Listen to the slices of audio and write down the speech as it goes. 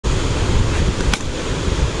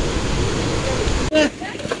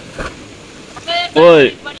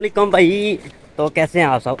वालेकुम भाई। तो कैसे हैं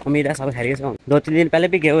आप सब? उम्मीद है सब खैरियत से होंगे। 2-3 दिन पहले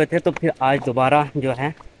भी गए हुए थे, तो फिर आज दोबारा जो है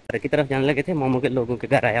घर की तरफ जाने लगे थे। मामू के लोगों के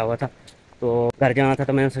घर आया हुआ था, तो घर जाना था,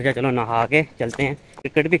 तो मैंने सोचा चलो नहा के चलते हैं।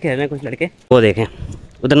 क्रिकेट भी खेल रहे हैं कुछ लड़के, वो देखें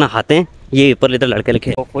उधर नहाते हैं, ये ऊपर इधर लड़के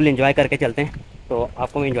लिखे, तो फुल एंजॉय करके चलते हैं। तो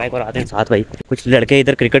आपको भी एंजॉय कराते हैं साथ भाई। कुछ लड़के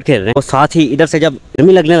इधर क्रिकेट खेल रहे हैं और साथ ही इधर से जब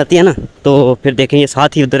गर्मी लगने लगती है ना, तो फिर देखें ये साथ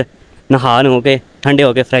ही उधर नहा होके ठंडे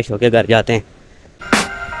होके फ्रेश होके घर जाते हैं।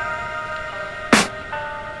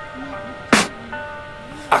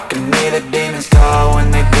 I can hear the demons call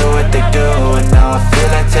when they do what they do. And now I feel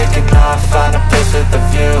like taking off, find a place with a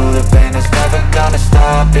view. The pain is never gonna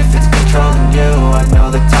stop if it's controlling you. I know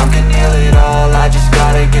that time can heal it all, I just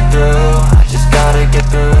gotta get through. I just gotta get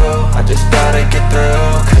through, I just gotta get through.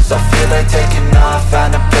 Cause I feel like taking off,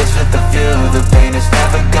 find a place with a view. The pain is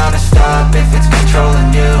never gonna stop if it's controlling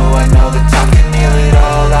you. I know that time can heal it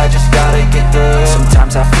all, I just gotta get through.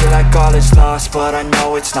 Sometimes I feel like all is lost, but I know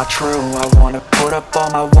it's not true. I wanna put up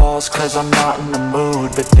all my walls cause I'm not in the mood,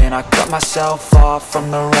 but then I cut myself off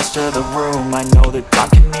from the rest of the room. I know that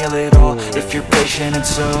time can heal it all if you're patient and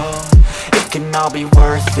soon it can all be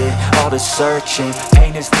worth it, all the searching.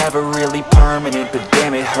 Pain is never really permanent, but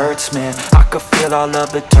damn it hurts man. I could feel all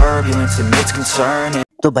of the turbulence and it's concerning.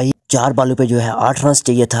 तो भाई 4 बॉलों पे जो है 8 run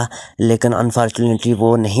चाहिए था, लेकिन unfortunately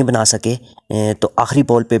वो नहीं बना सके। तो आखिरी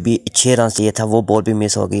बॉल पे भी 6 रन चाहिए था, वो बॉल भी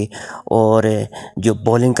मिस हो गई और जो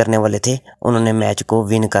बॉलिंग करने वाले थे उन्होंने मैच को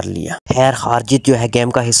विन कर लिया। खैर हार जीत जो है गेम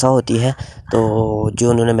का हिस्सा होती है, तो जो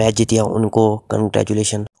उन्होंने मैच जीतिया उनको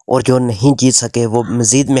कंग्रेचुलेशन, और जो नहीं जीत सके वो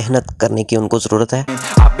मज़ीद मेहनत करने की उनको ज़रूरत है।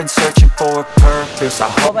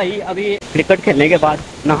 तो भाई अभी क्रिकेट खेलने के बाद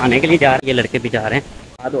नहाने के लिए जा रहे हैं, ये लड़के भी जा रहे हैं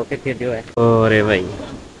हाथ धो के फिर जो है। अरे भाई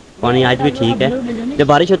पानी आज भी ठीक है, जब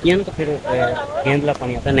बारिश होती है ना तो फिर गेंदला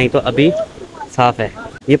पानी आता है, नहीं तो अभी साफ है।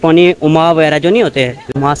 ये पानी उमा वगैरह जो नहीं होते हैं,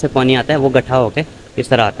 उमा से पानी आता है, वो गड्ढा होके इस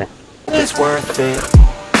तरह आता है।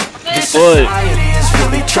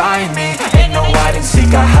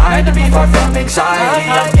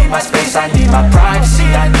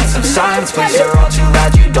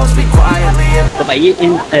 तो भाई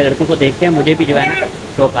इन लड़कों को देख के मुझे भी जो है ना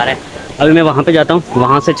शौक आ रहा है। अभी मैं वहाँ पे जाता हूँ,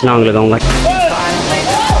 वहाँ से छलांग लगाऊंगा।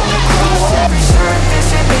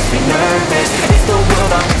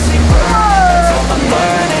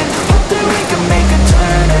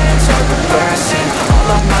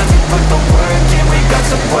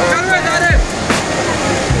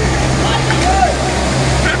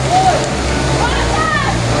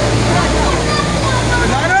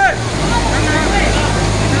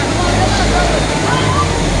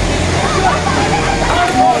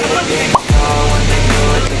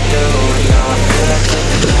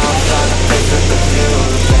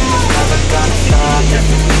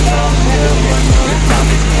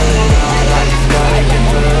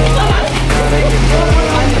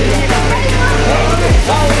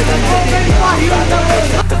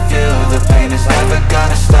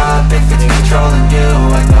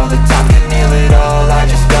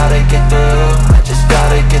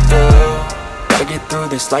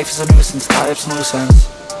 This life is a nuisance, tie up some loose ends.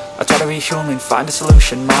 I try to be human, find a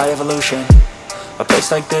solution, my evolution. A place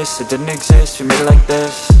like this, it didn't exist, we made it like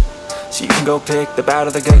this. So you can go pick the bad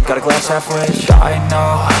or the good, got a glass half wish. I know,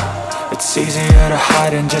 it's easier to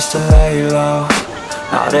hide than just to lay low.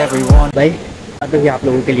 Not everyone. भाई अब भी आप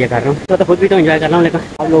लोगों के लिए कर रहा हूँ, तो खुद भी तो एंजॉय कर रहा हूँ, लेकिन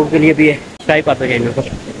आप लोगों के लिए भी है। ट्राई कर दो चैनल को।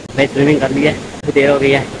 भाई स्विमिंग कर ली है, देर हो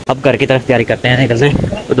गई है, अब घर की तरफ तैयारी करते हैं, निकलते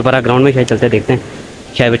हैं। तो दोबारा ग्राउंड में शायद चलते देखते हैं,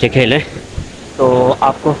 शायद बच्चे खेलें। तो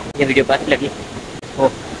आपको ये वीडियो अच्छी लगी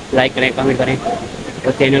तो लाइक करें, कमेंट करें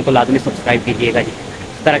और चैनल को लाजमी सब्सक्राइब कीजिएगा जी।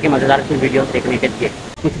 इस तरह के मज़ेदार वीडियो देखने के लिए।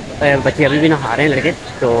 कुछ बच्चे अभी भी नहा रहे हैं लड़के,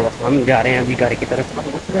 तो हम जा रहे हैं अभी घर की तरफ।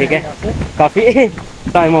 ठीक है, काफ़ी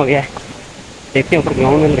टाइम हो गया है, देखते हैं ऊपर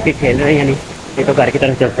ग्राउंड में लड़के खेल रहे हैं या नहीं तो घर की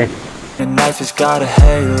तरफ चलते हैं।